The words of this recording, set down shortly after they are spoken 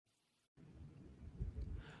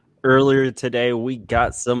Earlier today, we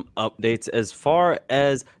got some updates as far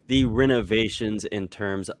as the renovations in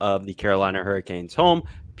terms of the Carolina Hurricanes home.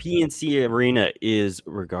 PNC Arena is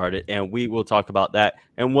regarded, and we will talk about that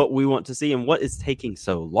and what we want to see and what is taking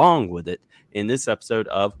so long with it in this episode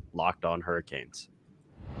of Locked On Hurricanes.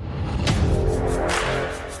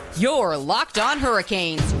 You're Locked On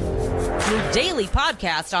Hurricanes, your daily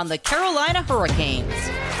podcast on the Carolina Hurricanes,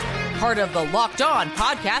 part of the Locked On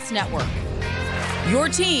Podcast Network. Your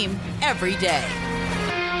team every day.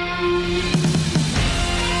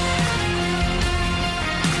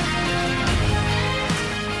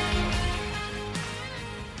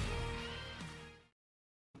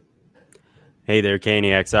 Hey there,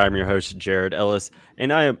 Caniacs. I'm your host, Jared Ellis,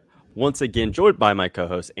 and I am once again joined by my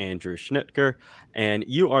co-host, Andrew Schnittker, and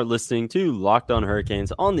you are listening to Locked On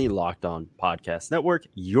Hurricanes on the Locked On Podcast Network,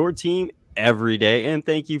 your team every day. And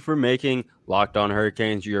thank you for making Locked On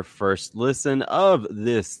Hurricanes your first listen of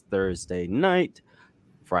this Thursday night,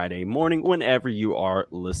 Friday morning, whenever you are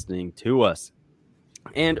listening to us.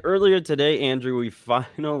 And earlier today, Andrew, we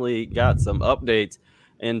finally got some updates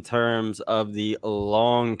in terms of the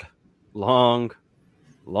long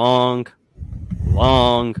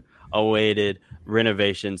awaited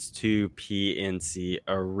renovations to PNC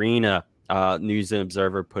Arena. News and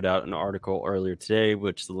Observer put out an article earlier today,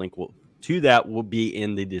 which the link to that will be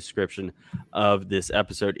in the description of this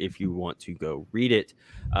episode if you want to go read it.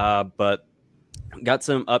 But got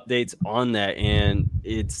some updates on that, and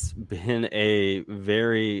it's been a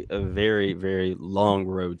very long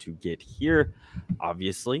road to get here.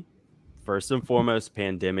 Obviously, first and foremost,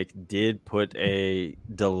 pandemic did put a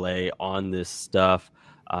delay on this stuff,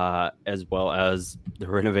 as well as the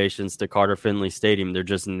renovations to Carter Finley Stadium. They're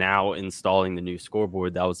just now installing the new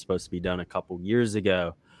scoreboard that was supposed to be done a couple years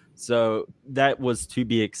ago. So that was to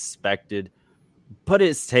be expected, but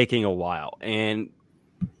it's taking a while. And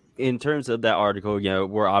in terms of that article,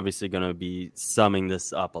 we're obviously going to be summing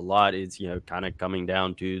this up a lot. It's, kind of coming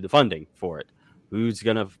down to the funding for it. Who's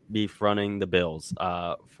going to be fronting the bills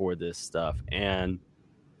for this stuff? And,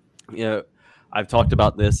 I've talked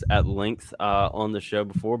about this at length on the show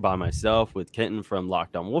before by myself with Kenton from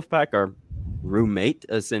Locked On Wolfpack, our roommate,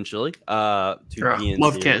 essentially, to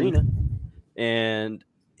PNC Arena. And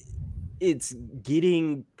it's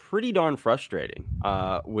getting pretty darn frustrating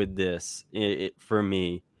with this for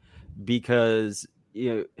me because,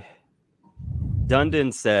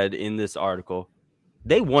 Dundon said in this article,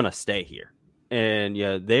 they want to stay here. And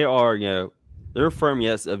they are, they're firm,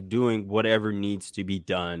 yes, of doing whatever needs to be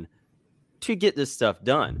done to get this stuff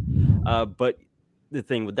done. But the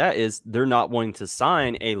thing with that is they're not wanting to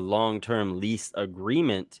sign a long-term lease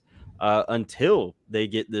agreement until they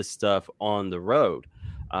get this stuff on the road.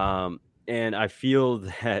 And I feel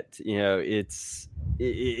that,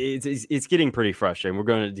 it's getting pretty frustrating. We're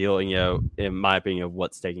going to deal, in my opinion, of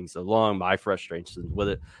what's taking so long, my frustrations with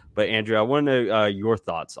it. But Andrew, I want to know your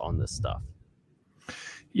thoughts on this stuff.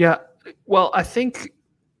 Yeah, well, I think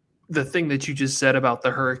the thing that you just said about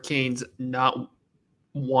the Hurricanes not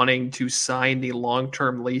wanting to sign the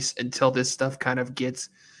long-term lease until this stuff kind of gets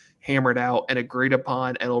hammered out and agreed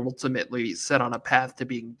upon and ultimately set on a path to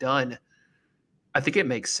being done, I think it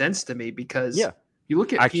makes sense to me because you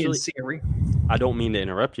look at PNC Arena. I don't mean to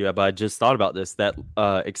interrupt you, but I just thought about this. That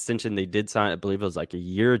extension they did sign, I believe it was like a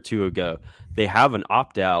year or two ago, they have an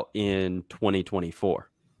opt-out in 2024.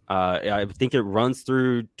 I think it runs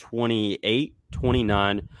through 28,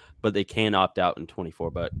 29, but they can opt out in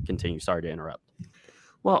 24. But continue. Sorry to interrupt.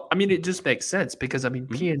 Well, I mean, it just makes sense because,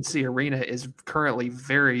 PNC Arena is currently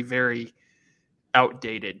very, very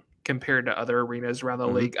outdated compared to other arenas around the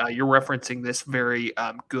league. You're referencing this very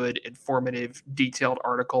good, informative, detailed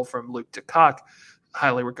article from Luke DeCock.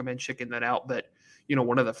 Highly recommend checking that out. But,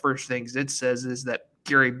 one of the first things it says is that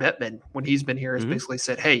Gary Bettman, when he's been here, has basically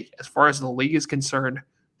said, hey, as far as the league is concerned,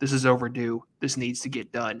 this is overdue. This needs to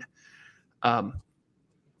get done. And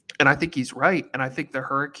I think he's right. And I think the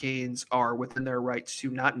Hurricanes are within their rights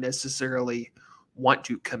to not necessarily want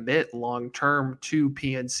to commit long-term to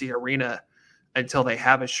PNC Arena until they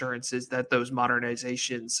have assurances that those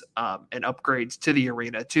modernizations and upgrades to the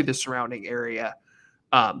arena, to the surrounding area,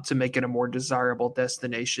 to make it a more desirable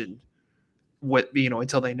destination,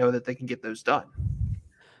 until they know that they can get those done.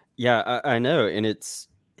 Yeah, I know. And it's,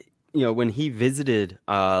 when he visited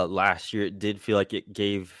last year, it did feel like it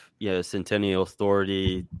gave, Centennial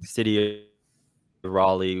Authority, City of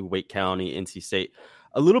Raleigh, Wake County, NC State,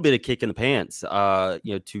 a little bit of kick in the pants,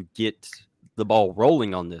 to get the ball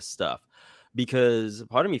rolling on this stuff. Because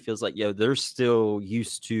part of me feels like, they're still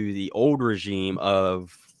used to the old regime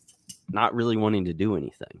of not really wanting to do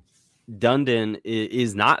anything. Dundon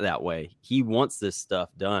is not that way. He wants this stuff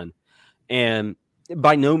done. And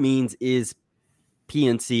by no means is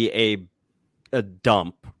PNC a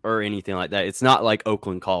dump or anything like that. It's not like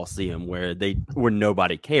Oakland Coliseum where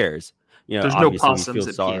nobody cares. There's no Obviously we feel possums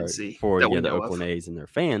at sorry PNC for that we the know Oakland of. A's and their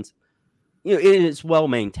fans. It's well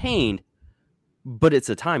maintained, but it's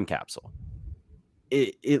a time capsule.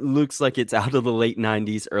 It looks like it's out of the late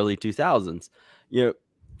 90s, early 2000s.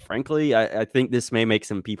 Frankly, I think this may make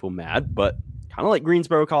some people mad, but kind of like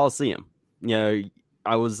Greensboro Coliseum.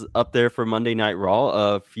 I was up there for Monday Night Raw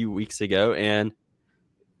a few weeks ago and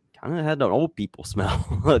kind of had an old people smell,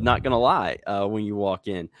 not going to lie, when you walk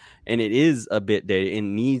in. And it is a bit dated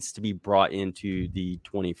and needs to be brought into the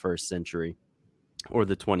 21st century or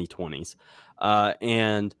the 2020s.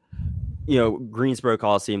 And Greensboro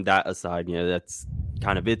Coliseum, that aside, that's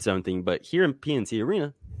kind of its own thing. But here in PNC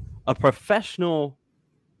Arena, a professional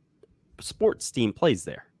sports team plays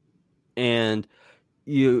there. And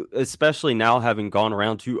you, especially now having gone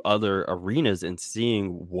around to other arenas and seeing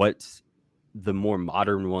what the more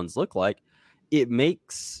modern ones look like, it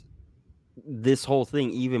makes this whole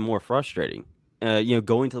thing even more frustrating.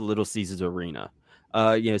 Going to Little Caesars Arena,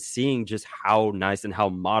 seeing just how nice and how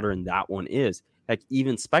modern that one is. Heck,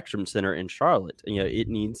 even Spectrum Center in Charlotte, it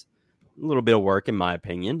needs a little bit of work in my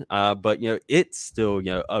opinion, but it's still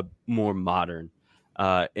a more modern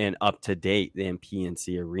and up to date than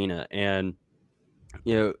PNC Arena. And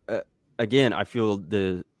again, I feel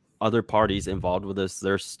the other parties involved with this,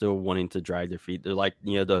 they're still wanting to drag their feet. They're like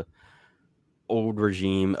the old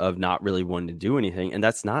regime of not really wanting to do anything, and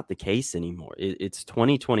that's not the case anymore. It's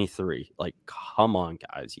 2023. Like, come on,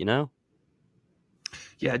 guys.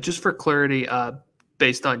 Yeah, just for clarity,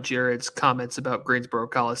 based on Jared's comments about Greensboro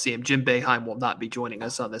Coliseum, Jim Boeheim will not be joining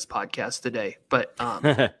us on this podcast today. But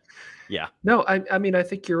yeah, no, I mean, I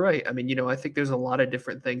think you're right. I mean, I think there's a lot of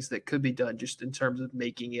different things that could be done just in terms of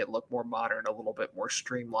making it look more modern, a little bit more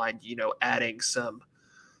streamlined. Adding some,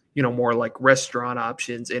 more like restaurant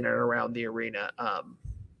options in and around the arena.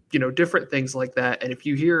 Different things like that. And if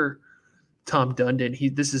you hear Tom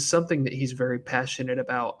Dundon, this is something that he's very passionate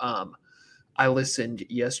about. I listened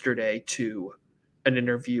yesterday to an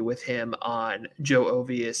interview with him on Joe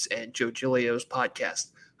Ovius and Joe Giglio's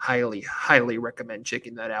podcast. Highly, highly recommend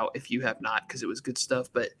checking that out if you have not, because it was good stuff.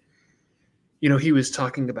 But, he was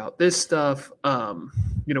talking about this stuff,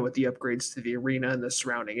 with the upgrades to the arena and the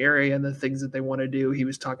surrounding area and the things that they want to do. He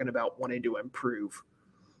was talking about wanting to improve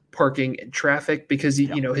parking and traffic because,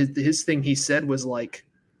 his thing he said was like,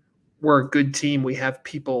 we're a good team. We have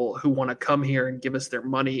people who want to come here and give us their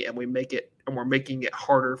money, and we're making it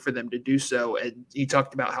harder for them to do so. And he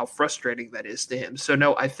talked about how frustrating that is to him. So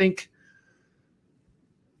no, I think,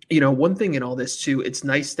 one thing in all this too, it's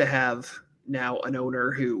nice to have now an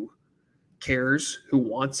owner who cares, who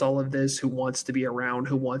wants all of this, who wants to be around,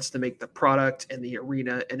 who wants to make the product and the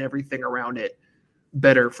arena and everything around it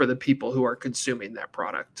better for the people who are consuming that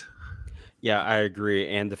product. Yeah, I agree.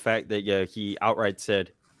 And the fact that he outright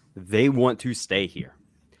said they want to stay here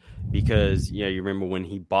because, you remember when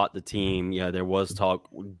he bought the team, there was talk,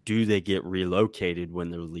 do they get relocated when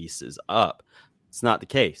their lease is up? It's not the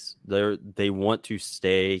case. They want to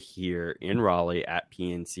stay here in Raleigh at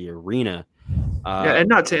PNC Arena. And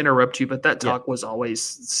not to interrupt you, but that talk was always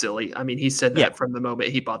silly. I mean, he said that from the moment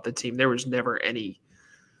he bought the team. There was never any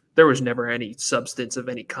substance of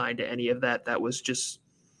any kind to any of that. That was just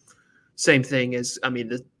same thing as,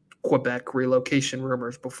 the Quebec relocation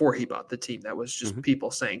rumors before he bought the team. That was just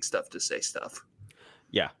people saying stuff to say stuff.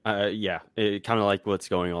 Yeah. It kind of like what's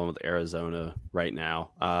going on with Arizona right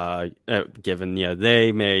now. Given,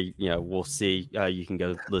 they may, we'll see. You can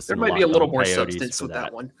go listen. There might be a little more substance with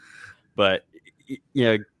that one. But,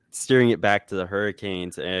 steering it back to the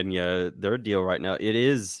Hurricanes and their deal right now, it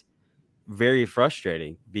is very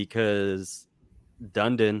frustrating because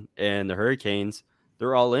Dundon and the Hurricanes,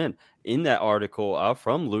 they're all in. In that article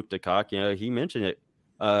from Luke DeCock, he mentioned it.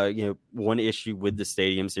 One issue with the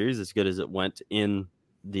stadium series, as good as it went in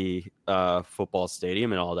the football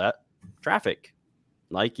stadium and all that, traffic.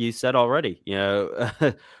 Like you said already,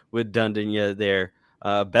 with Dundon, there,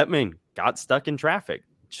 Bettman got stuck in traffic,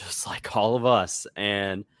 just like all of us.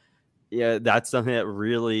 And that's something that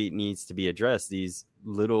really needs to be addressed. These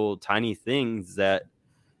little tiny things that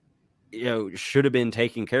should have been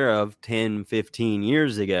taken care of 10, 15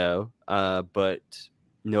 years ago, but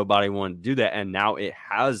nobody wanted to do that. And now it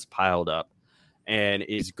has piled up and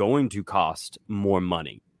is going to cost more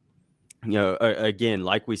money. Again,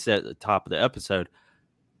 like we said at the top of the episode,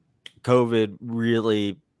 COVID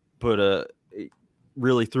really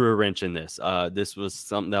really threw a wrench in this. This was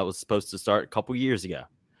something that was supposed to start a couple years ago.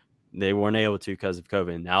 They weren't able to because of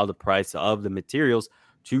COVID. And now the price of the materials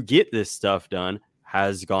to get this stuff done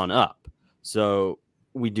has gone up. So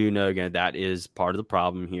we do know, again, that is part of the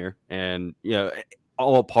problem here. And,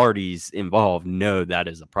 all parties involved know that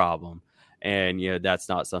is a problem. And, that's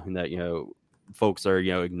not something that, folks are,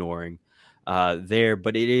 ignoring there.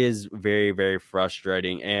 But it is very, very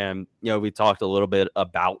frustrating. And, we talked a little bit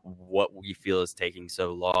about what we feel is taking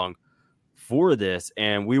so long for this.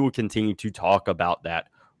 And we will continue to talk about that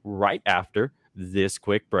right after this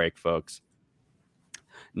quick break, folks.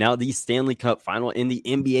 Now, the Stanley Cup final and the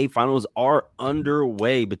NBA finals are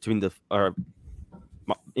underway between the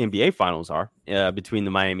NBA finals are between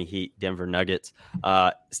the Miami Heat, Denver Nuggets.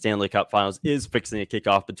 Stanley Cup finals is fixing to kick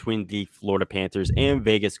off between the Florida Panthers and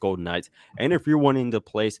Vegas Golden Knights. And if you're wanting to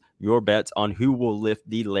place your bets on who will lift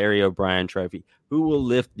the Larry O'Brien Trophy, who will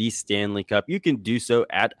lift the Stanley Cup, you can do so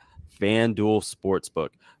at FanDuel Sportsbook,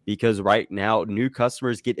 because right now new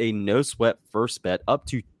customers get a no sweat first bet up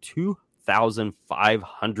to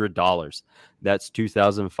 $2,500. That's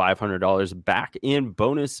 $2,500 back in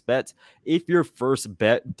bonus bets if your first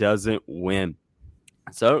bet doesn't win.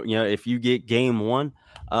 So, if you get game one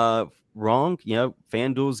wrong,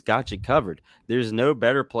 FanDuel's got you covered. There's no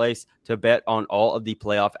better place to bet on all of the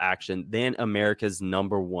playoff action than America's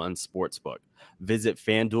 #1 sportsbook. Visit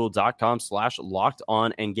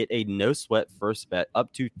FanDuel.com/locked-on and get a no-sweat first bet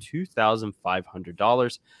up to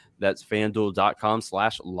 $2,500. That's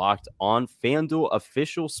FanDuel.com/locked-on. FanDuel,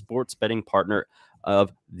 official sports betting partner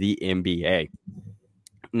of the NBA.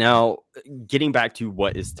 Now, getting back to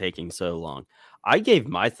what is taking so long, I gave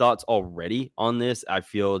my thoughts already on this. I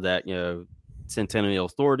feel that, Centennial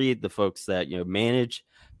Authority, the folks that, manage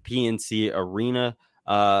PNC Arena,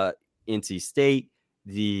 NC State,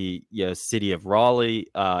 the city of Raleigh,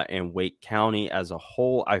 and Wake County as a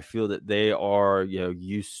whole, I feel that they are,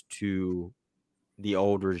 used to the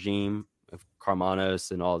old regime of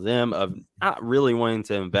Carmanos and all of them of not really wanting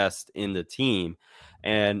to invest in the team.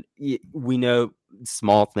 And we know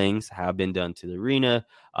small things have been done to the arena,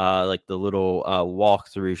 like the little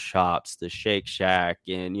walkthrough shops, the Shake Shack,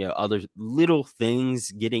 and other little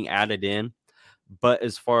things getting added in. But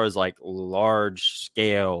as far as like large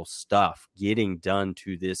scale stuff getting done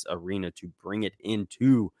to this arena to bring it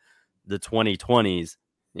into the 2020s,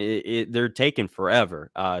 they're taking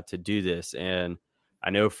forever to do this. And I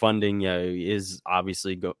know funding is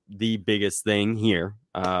obviously the biggest thing here,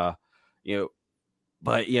 but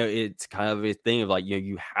it's kind of a thing of like,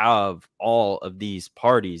 you have all of these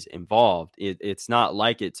parties involved. It's not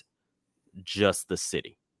like it's just the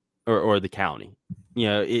city or the county.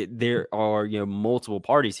 There are multiple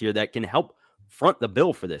parties here that can help front the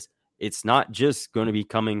bill for this. It's not just going to be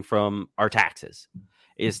coming from our taxes.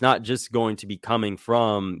 It's not just going to be coming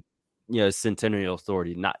from Centennial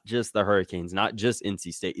Authority, not just the Hurricanes, not just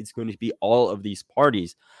NC State. It's going to be all of these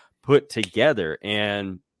parties put together,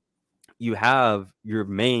 and you have your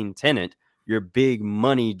main tenant, your big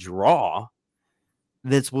money draw,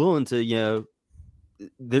 that's willing to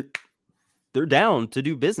they're down to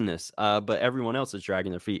do business, but everyone else is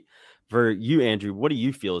dragging their feet. For you, Andrew, what do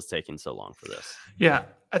you feel is taking so long for this? Yeah,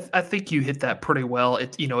 I think you hit that pretty well.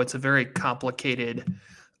 It's a very complicated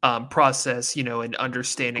process, and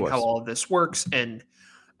understanding how all of this works. And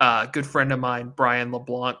a good friend of mine, Brian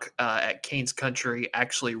LeBlanc at Canes Country,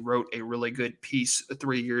 actually wrote a really good piece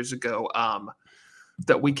 3 years ago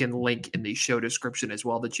that we can link in the show description as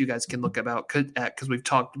well, that you guys can look about, because we've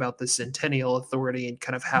talked about the Centennial Authority and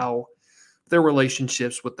kind of how their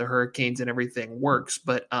relationships with the Hurricanes and everything works.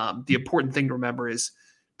 But the important thing to remember is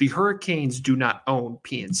the Hurricanes do not own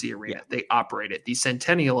PNC Arena. Yeah. They operate it. The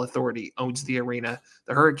Centennial Authority owns the arena.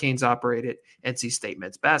 The Hurricanes operate it. NC State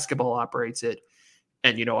men's basketball operates it.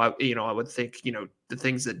 And, I would think, the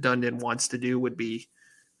things that Dundon wants to do would be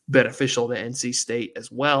beneficial to NC State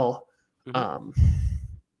as well. Mm-hmm.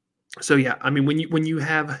 So, yeah, I mean, when you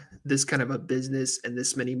have this kind of a business and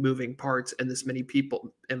this many moving parts and this many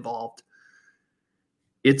people involved,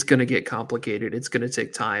 it's going to get complicated. It's going to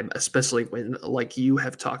take time, especially when, like you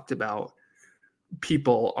have talked about,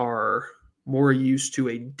 people are more used to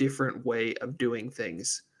a different way of doing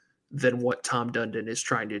things than what Tom Dundon is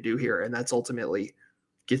trying to do here. And that's ultimately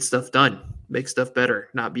get stuff done, make stuff better,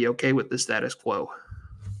 not be okay with the status quo.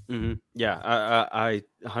 Mm-hmm. Yeah, I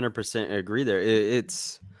 100% agree there.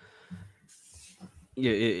 It's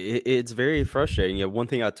very frustrating. One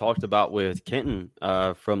thing I talked about with Kenton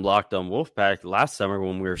from Locked On Wolfpack last summer,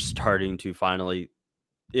 when we were starting to finally,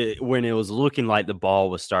 when it was looking like the ball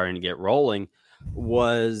was starting to get rolling,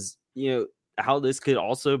 was how this could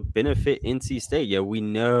also benefit NC State. We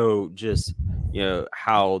know just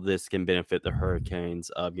how this can benefit the Hurricanes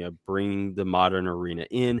of bringing the modern arena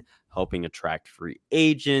in, helping attract free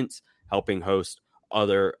agents, helping host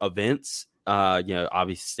other events.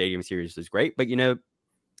 Obviously Stadium Series is great, but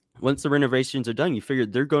once the renovations are done, you figure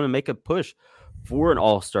they're going to make a push for an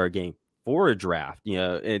all-star game, for a draft,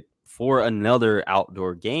 for another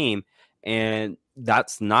outdoor game. And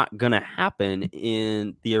that's not going to happen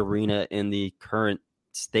in the arena in the current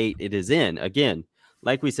state it is in. Again,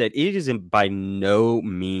 like we said, it is by no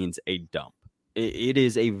means a dump. It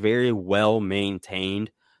is a very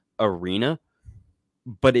well-maintained arena,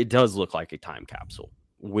 but it does look like a time capsule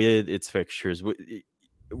with its fixtures,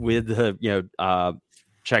 with the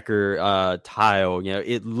checker tile.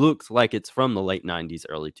 It looks like it's from the late 90s,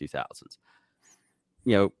 early 2000s.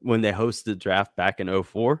 When they hosted the draft back in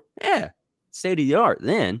 2004, state of the art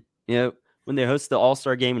then. When they hosted the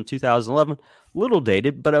All-Star game in 2011, little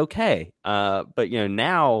dated, but okay. But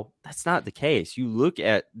now that's not the case. You look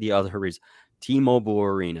at the other arenas, T-Mobile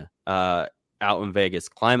Arena out in Vegas,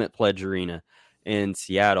 Climate Pledge Arena in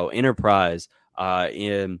Seattle, Enterprise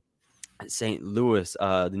in St. Louis,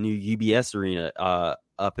 the new UBS Arena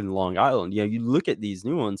up in Long Island. You look at these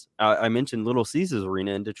new ones. I mentioned Little Caesars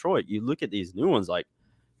Arena in Detroit. You look at these new ones like,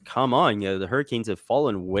 come on, the Hurricanes have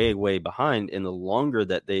fallen way, way behind. And the longer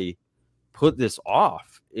that they put this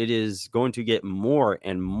off, it is going to get more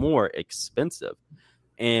and more expensive.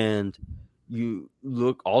 And you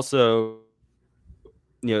look also,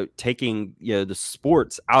 taking, the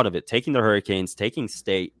sports out of it, taking the Hurricanes, taking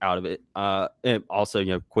state out of it. And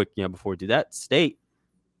also, quick, before we do that, state,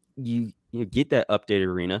 you get that updated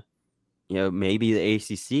arena. Maybe the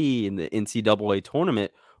ACC and the NCAA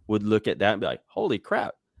tournament would look at that and be like, holy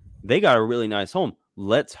crap, they got a really nice home.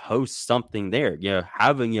 Let's host something there.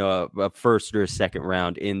 Having a first or a second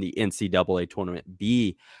round in the NCAA tournament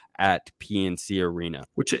be at PNC Arena,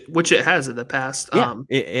 which it has in the past. Yeah,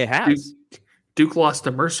 it has. Duke lost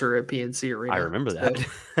to Mercer at PNC Arena. I remember that.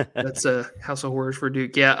 So that's a house of horrors for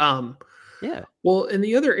Duke. Yeah. Yeah. Well, and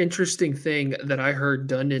the other interesting thing that I heard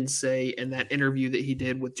Dundon say in that interview that he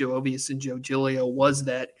did with Joe Ovius and Joe Giglio was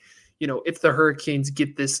that, if the Hurricanes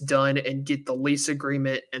get this done and get the lease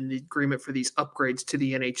agreement and the agreement for these upgrades to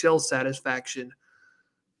the NHL satisfaction,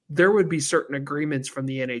 there would be certain agreements from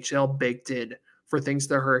the NHL baked in for things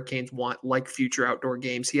the Hurricanes want, like future outdoor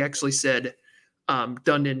games. He actually said,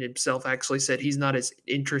 Dundon himself actually said he's not as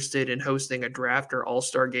interested in hosting a draft or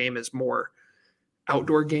all-star game as more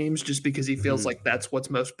outdoor games, just because he feels like that's what's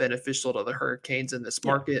most beneficial to the Hurricanes in this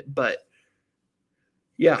market. Yeah. But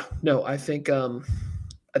yeah, no, I think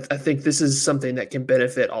I think this is something that can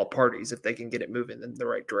benefit all parties if they can get it moving in the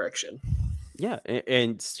right direction. Yeah,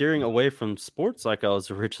 and steering away from sports like I was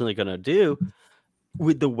originally going to do,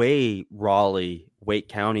 with the way Raleigh, Wake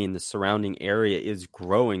County, and the surrounding area is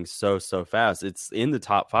growing so fast. It's in the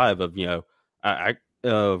top 5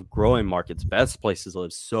 of growing markets, best places to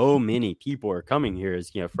live. So many people are coming here, as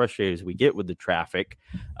frustrated as we get with the traffic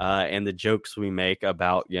and the jokes we make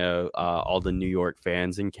about all the New York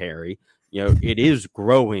fans and Cary. It is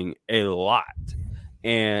growing a lot.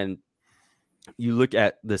 And you look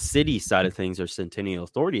at the city side of things, or Centennial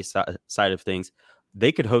Authority side of things,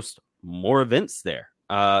 they could host more events there.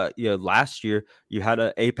 Last year you had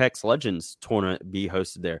an Apex Legends tournament be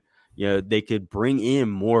hosted there. They could bring in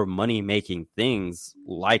more money making things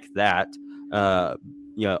like that.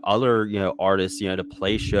 Other, artists, to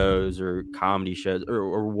play shows or comedy shows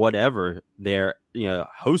or whatever there,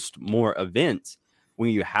 host more events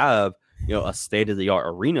when you have, a state of the art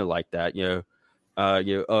arena like that,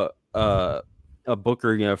 a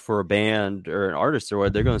booker, for a band or an artist or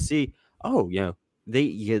what, they're going to see,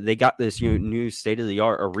 they got this new state of the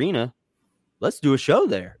art arena. Let's do a show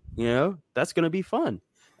there. That's going to be fun.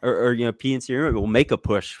 Or PNC Arena will make a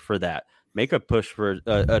push for that. Make a push for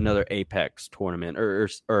another Apex tournament or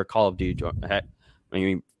a Call of Duty. Heck, I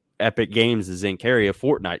mean, Epic Games is in Cary, a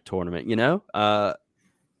Fortnite tournament.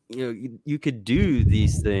 You could do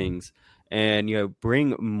these things and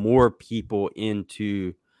bring more people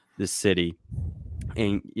into the city,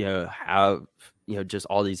 and have just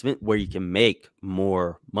all these events where you can make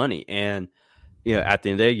more money. And at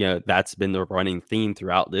the end of the day, that's been the running theme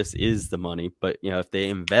throughout this, is the money. But if they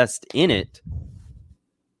invest in it,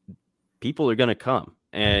 people are going to come.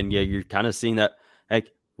 And you're kind of seeing that, like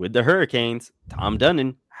with the Hurricanes, Tom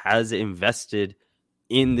Dundon has invested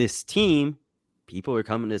in this team. People are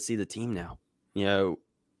coming to see the team now.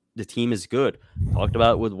 The team is good. Talked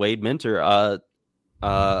about it with Wade Minter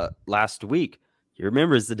last week. He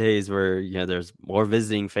remembers the days where there's more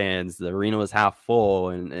visiting fans, the arena was half full,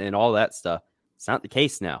 and all that stuff. It's not the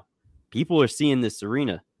case now. People are seeing this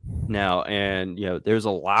arena now, and there's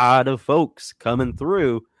a lot of folks coming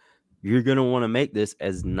through you're going to want to make this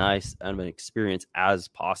as nice of an experience as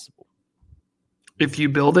possible. If you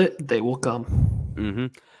build it, they will come. Mm-hmm.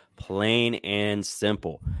 Plain and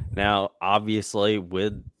simple. Now, obviously,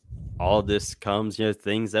 with all this comes,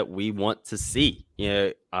 things that we want to see.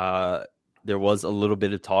 There was a little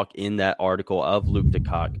bit of talk in that article of Luke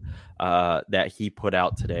DeCock that he put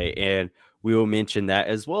out today, and we will mention that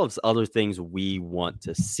as well as other things we want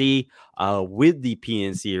to see with the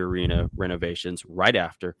PNC Arena renovations right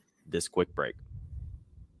after this quick break.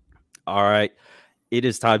 All right, it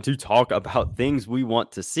is time to talk about things we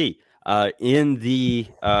want to see. In the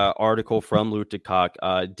article from Luke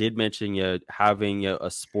DeCock, did mention having a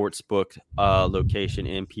sports book location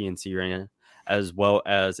in PNC Arena, as well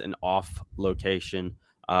as an off location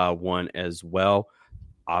one as well.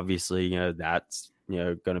 Obviously, that's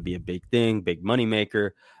going to be a big thing, big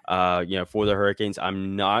moneymaker. For the Hurricanes.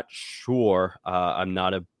 I'm not sure. I'm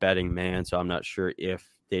not a betting man, so I'm not sure if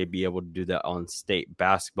they'd be able to do that on state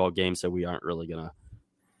basketball games. So we aren't really going to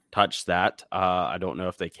touch that. I don't know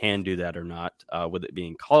if they can do that or not with it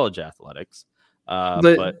being college athletics.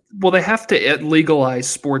 Well, they have to legalize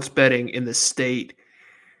sports betting in the state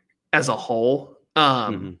as a whole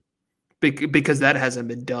because that hasn't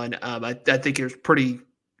been done. I think there's pretty,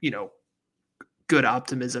 good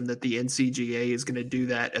optimism that the NCGA is going to do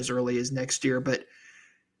that as early as next year. But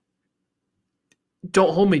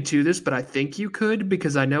don't hold me to this, but I think you could,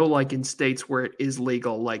 because I know like in states where it is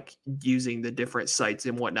legal, like using the different sites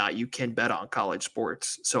and whatnot, you can bet on college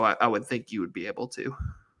sports. So I would think you would be able to.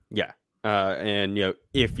 Yeah. And,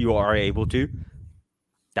 if you are able to,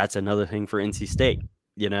 that's another thing for NC State,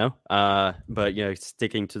 but,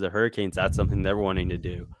 sticking to the Hurricanes, that's something they're wanting to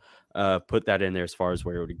do. Put that in there as far as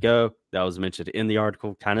where it would go. That was mentioned in the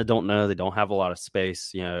article. Kind of don't know. They don't have a lot of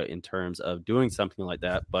space, in terms of doing something like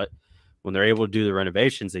that. But when they're able to do the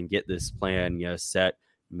renovations and get this plan, set,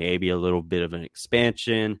 maybe a little bit of an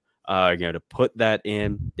expansion, to put that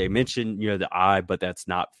in. They mentioned, the eye, but that's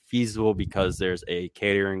not feasible because there's a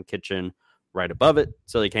catering kitchen right above it.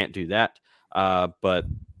 So they can't do that. But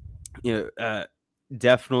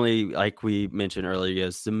definitely, like we mentioned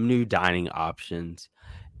earlier, some new dining options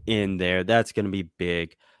in there. That's going to be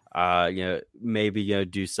big. Maybe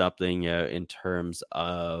do something in terms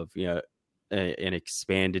of an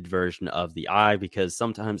expanded version of the eye, because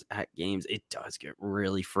sometimes at games it does get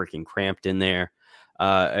really freaking cramped in there.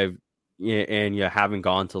 And having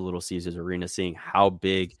gone to Little Caesars Arena, seeing how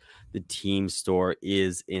big the team store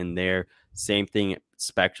is in there. Same thing at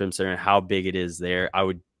Spectrum Center, how big it is there. I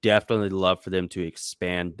would definitely love for them to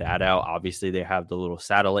expand that out. Obviously, they have the little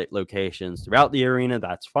satellite locations throughout the arena.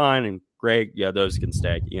 That's fine and great. Those can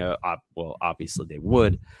stay. Obviously they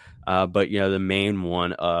would. But, the main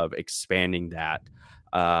one of expanding that,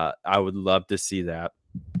 I would love to see that.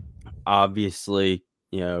 Obviously,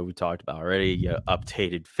 we talked about already,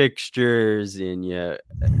 updated fixtures and,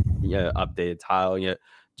 updated tile,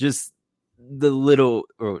 just the little,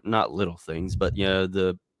 or not little things, but,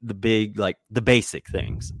 the big, like the basic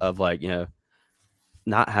things of like,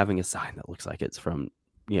 not having a sign that looks like it's from,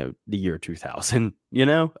 the year 2000,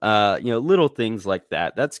 little things like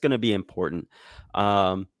that. That's going to be important.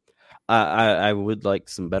 I would like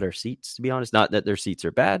some better seats, to be honest. Not that their seats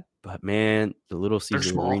are bad, but man, the Little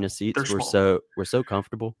Caesars Arena seats were so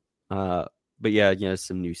comfortable. But yeah,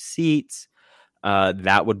 some new seats.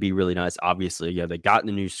 That would be really nice. Obviously, they got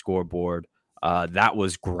the new scoreboard. That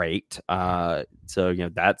was great. So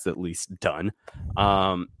that's at least done.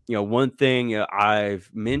 One thing I've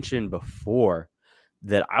mentioned before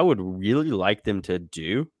that I would really like them to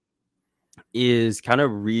do is kind of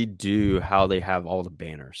redo how they have all the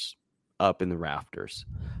banners up in the rafters.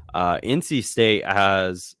 NC State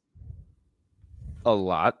has a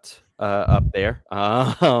lot up there.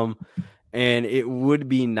 And it would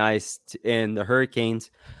be nice and the Hurricanes,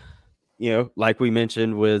 like we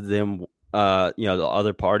mentioned with them, the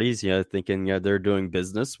other parties, thinking they're doing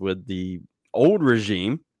business with the old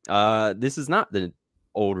regime. This is not the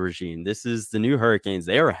old regime. This is the new Hurricanes.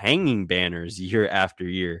 They are hanging banners year after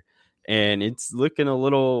year, and it's looking a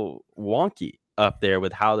little wonky up there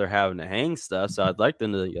with how they're having to hang stuff. So I'd like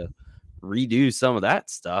them to redo some of that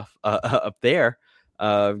stuff up there.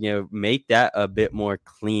 Make that a bit more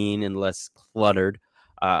clean and less cluttered.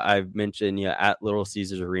 I've mentioned, at Little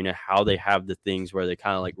Caesars Arena, how they have the things where they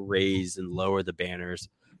kind of like raise and lower the banners.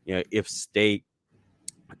 If State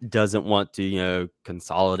doesn't want to,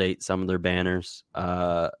 consolidate some of their banners,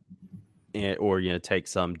 or take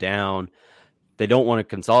some down, they don't want to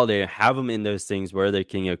consolidate and have them in those things where they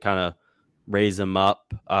can, kind of raise them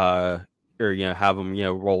up, or have them,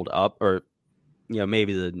 rolled up, or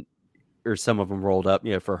maybe or some of them rolled up,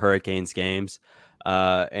 for Hurricanes games.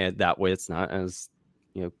 and that way it's not as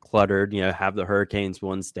cluttered. Have the Hurricanes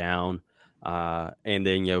ones down, and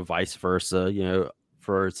then vice versa.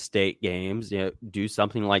 For state games, do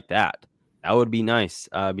something like that. That would be nice,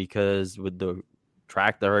 because with the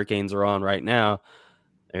track the Hurricanes are on right now,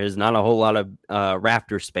 there's not a whole lot of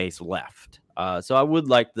rafter space left. So I would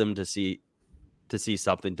like them to see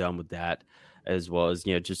something done with that, as well as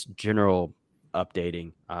just general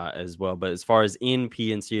updating as well. But as far as in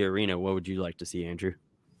PNC Arena, what would you like to see, Andrew?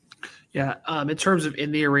 Yeah, in terms of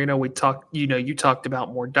in the arena, we talked. You talked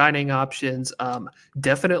about more dining options.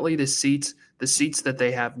 Definitely the seats that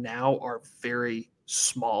they have now are very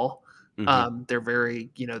small. Mm-hmm. They're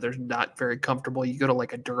very, they're not very comfortable. You go to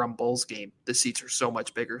like a Durham Bulls game, the seats are so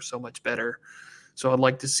much bigger, so much better. So I'd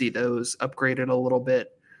like to see those upgraded a little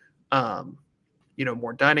bit.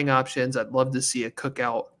 More dining options. I'd love to see a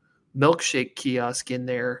cookout milkshake kiosk in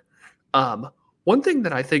there. One thing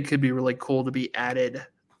that I think could be really cool to be added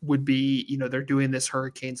would be, they're doing this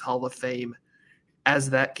Hurricanes Hall of Fame. As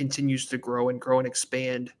that continues to grow and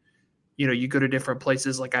expand, you go to different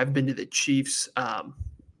places. Like I've been to the Chiefs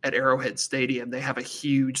at Arrowhead Stadium. They have a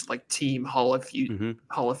huge like team Hall of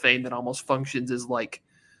Fame that almost functions as like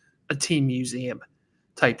a team museum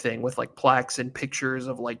type thing with like plaques and pictures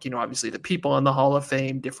of like, obviously the people in the Hall of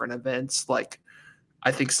Fame, different events. Like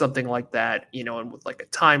I think something like that, and with like a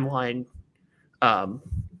timeline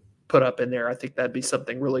put up in there, I think that'd be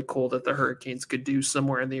something really cool that the Hurricanes could do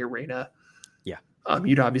somewhere in the arena. Yeah.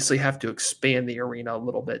 You'd obviously have to expand the arena a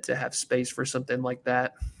little bit to have space for something like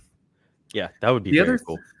that. Yeah, that would be very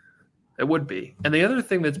cool. It would be. And the other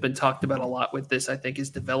thing that's been talked about a lot with this, I think, is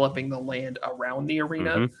developing the land around the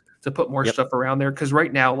arena to put more stuff around there. Because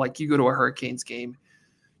right now, like you go to a Hurricanes game,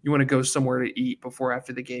 you want to go somewhere to eat before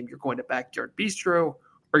after the game, you're going to Backyard Bistro,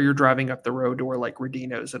 or you're driving up the road to where like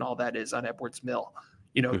Rodino's and all that is on Edwards Mill.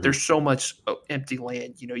 There's so much empty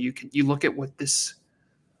land. You look at what this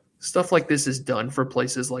stuff like this is done for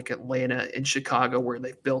places like Atlanta and Chicago, where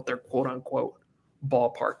they've built their quote unquote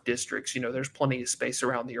ballpark districts. There's plenty of space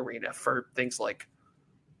around the arena for things like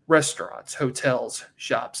restaurants, hotels,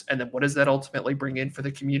 shops. And then what does that ultimately bring in for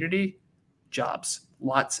the community? Jobs,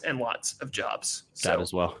 lots and lots of jobs. That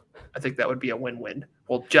as well. I think that would be a win-win.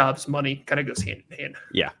 Well, jobs, money kind of goes hand in hand.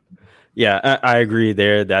 Yeah, I agree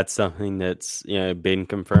there. That's something that's been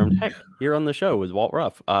confirmed. Heck, here on the show with Walt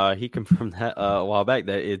Ruff, he confirmed that a while back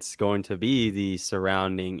that it's going to be the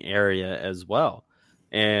surrounding area as well.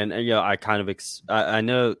 And I kind of I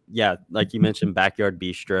know, like you mentioned, Backyard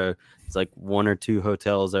Bistro. It's like one or two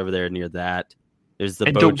hotels over there near that. There's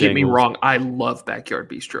the don't get me wrong, I love Backyard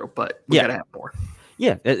Bistro, but we gotta have more.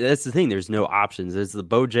 Yeah, that's the thing. There's no options. There's the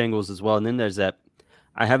Bojangles as well, and then there's that.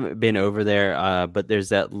 I haven't been over there, but there's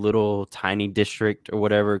that little tiny district or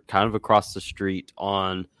whatever, kind of across the street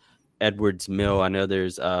on Edwards Mill. I know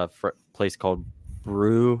there's a place called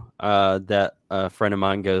Brew that a friend of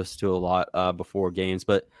mine goes to a lot before games,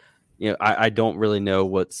 but I don't really know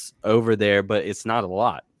what's over there, but it's not a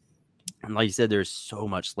lot. And like you said, there's so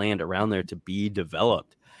much land around there to be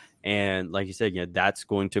developed, and like you said, that's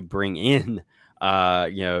going to bring in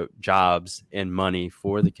jobs and money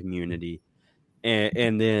for the community.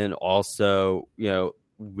 And then also,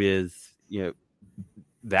 with,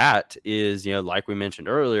 that is, like we mentioned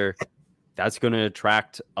earlier, that's going to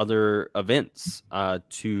attract other events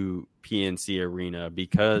to PNC Arena,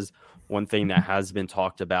 because one thing that has been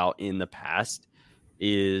talked about in the past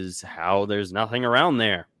is how there's nothing around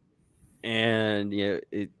there. And,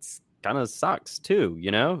 it's kind of sucks too,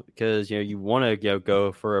 because, you want to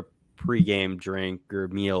go for a pregame drink or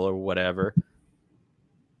meal or whatever.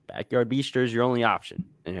 Backyard Bistro is your only option,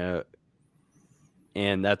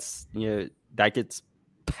 and that's that gets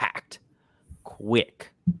packed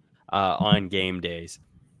quick on game days,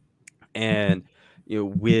 and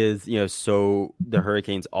with so the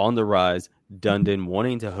Hurricanes on the rise, Dundon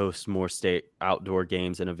wanting to host more state outdoor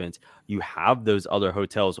games and events, you have those other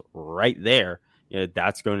hotels right there.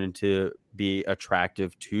 That's going to be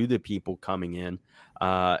attractive to the people coming in,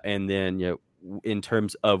 and then in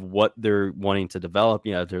terms of what they're wanting to develop,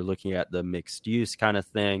 they're looking at the mixed use kind of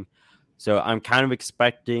thing. So I'm kind of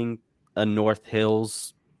expecting a North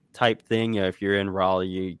Hills type thing. If you're in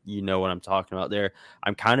Raleigh, you know what I'm talking about there.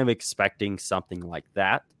 I'm kind of expecting something like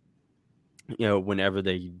that. Whenever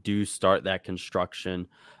they do start that construction,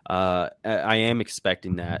 I am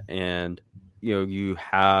expecting that. And, you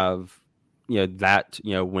have, that,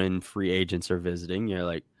 when free agents are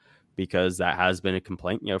visiting, because that has been a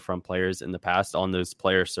complaint, from players in the past on those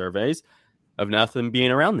player surveys of nothing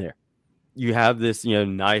being around there. You have this,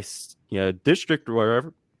 nice, district or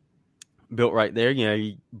whatever built right there.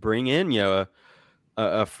 You bring in, a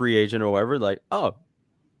a free agent or whatever, like, oh,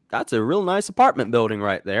 that's a real nice apartment building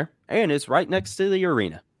right there, and it's right next to the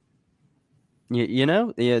arena.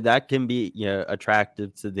 Yeah, that can be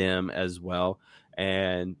attractive to them as well,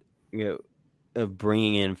 and of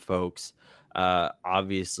bringing in folks.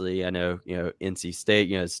 Obviously, I know NC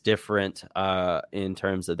State, it's different in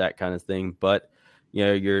terms of that kind of thing, but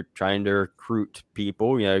you're trying to recruit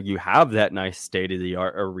people. You have that nice state of the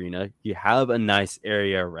art arena. You have a nice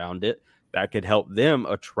area around it that could help them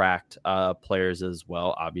attract players as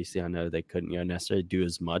well. Obviously, I know they couldn't necessarily do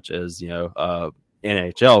as much as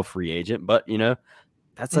NHL free agent, but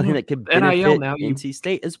that's something that could NIL benefit now, NC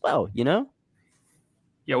State as well.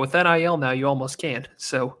 Yeah, with NIL now, you almost can.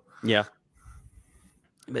 So Yeah.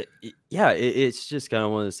 But yeah, it's just kind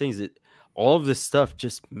of one of those things that all of this stuff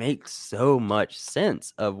just makes so much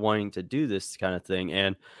sense of wanting to do this kind of thing.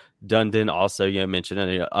 And Dundon also, mentioned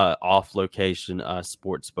an off-location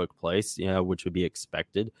sportsbook place, which would be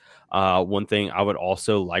expected. One thing I would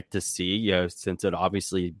also like to see, since it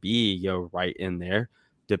obviously be, right in there,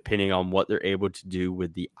 depending on what they're able to do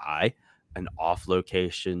with the eye, an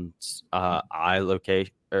off-location eye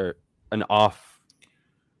location or an off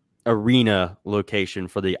arena location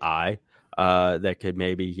for the eye that could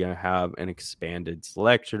maybe have an expanded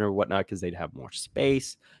selection or whatnot, because they'd have more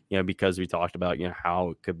space, because we talked about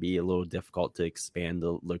how it could be a little difficult to expand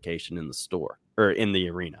the location in the store or in the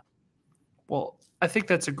arena. Well, I think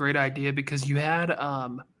that's a great idea, because you had I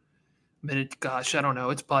don't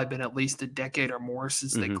know, it's probably been at least a decade or more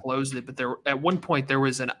since they closed it, but there at one point there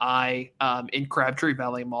was an eye in Crabtree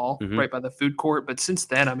Valley Mall right by the food court, but since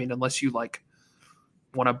then, I mean, unless you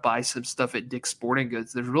want to buy some stuff at Dick's Sporting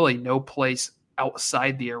Goods, there's really no place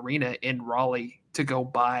outside the arena in Raleigh to go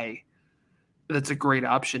buy. That's a great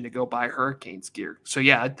option to go buy Hurricanes gear. So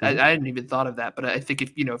yeah, I hadn't even thought of that, but I think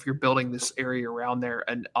if you're building this area around there,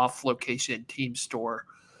 an off location team store,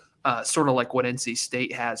 sort of like what NC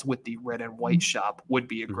State has with the red and white shop, would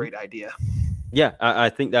be a great idea. Yeah, I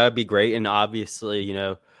think that would be great. And obviously,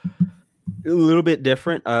 a little bit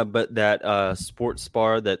different, but that sports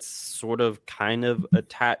bar that's sort of kind of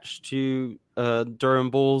attached to Durham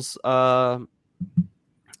Bulls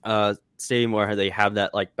stadium, where they have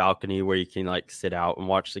that balcony where you can sit out and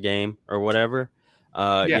watch the game or whatever.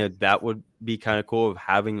 That would be kind of cool, of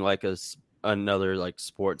having another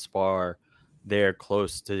sports bar there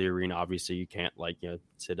close to the arena. Obviously you can't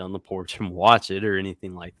sit on the porch and watch it or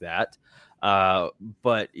anything like that,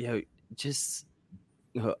 but just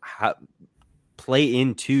play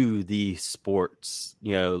into the sports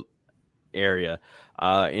area.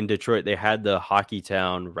 In Detroit, they had the Hockey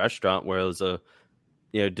Town restaurant, where it was a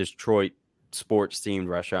Detroit sports themed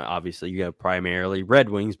restaurant. Obviously you have primarily Red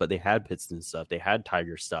Wings, but they had Pistons stuff, they had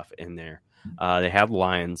Tiger stuff in there, they have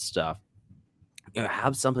Lions stuff.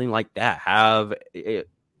 Have something like that, have it,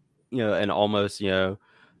 and almost I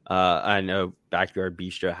know Backyard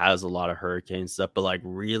Bistro has a lot of Hurricane stuff, but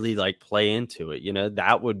really play into it.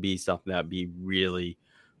 That would be something that'd be really,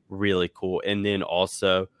 really cool. And then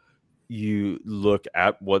also you look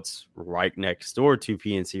at what's right next door to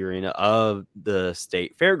PNC Arena of the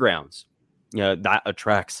State Fairgrounds. That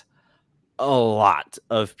attracts a lot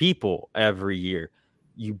of people every year.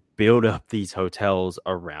 You build up these hotels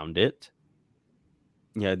around it.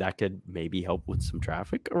 That could maybe help with some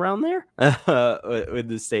traffic around there with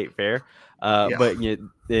the State Fair. But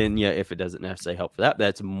then if it doesn't necessarily help for that,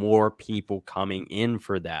 that's more people coming in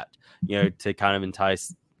for that, to kind of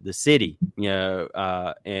entice the city,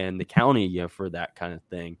 and the county, for that kind of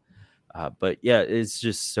thing. But yeah, it's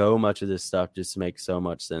just so much of this stuff just makes so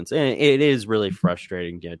much sense. And it is really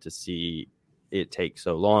frustrating to see it take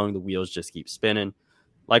so long. The wheels just keep spinning.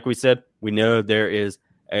 Like we said, we know there is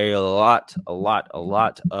a lot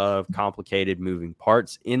of complicated moving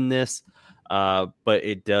parts in this, but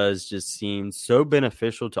it does just seem so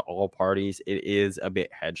beneficial to all parties. It is a bit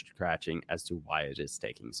head scratching as to why it is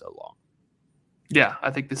taking so long. Yeah, I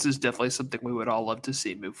think this is definitely something we would all love to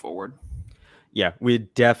see move forward. Yeah,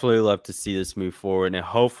 we'd definitely love to see this move forward, and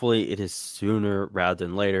hopefully it is sooner rather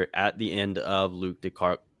than later. At the end of Luke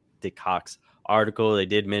DeCock's article, they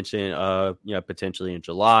did mention potentially in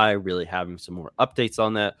July, really having some more updates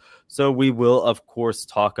on that. So we will of course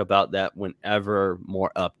talk about that whenever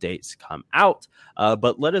more updates come out,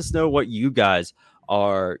 but let us know what you guys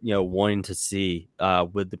are wanting to see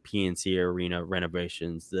with the PNC Arena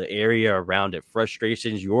renovations, the area around it,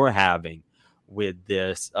 frustrations you're having with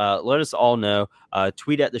this. Let us all know.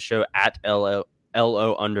 Tweet at the show at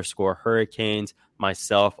LO_Hurricanes,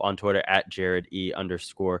 myself on Twitter at Jared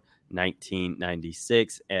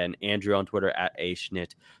E_1996, and Andrew on Twitter at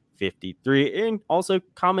ASchnitt53, and also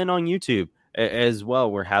comment on YouTube as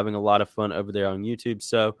well. We're having a lot of fun over there on YouTube.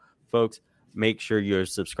 So, folks, make sure you're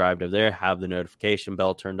subscribed over there, have the notification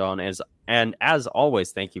bell turned on. And as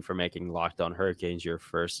always, thank you for making Locked On Hurricanes your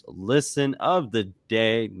first listen of the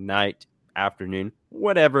day, night, afternoon,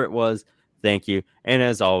 whatever it was. Thank you. And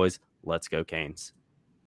as always, let's go Canes.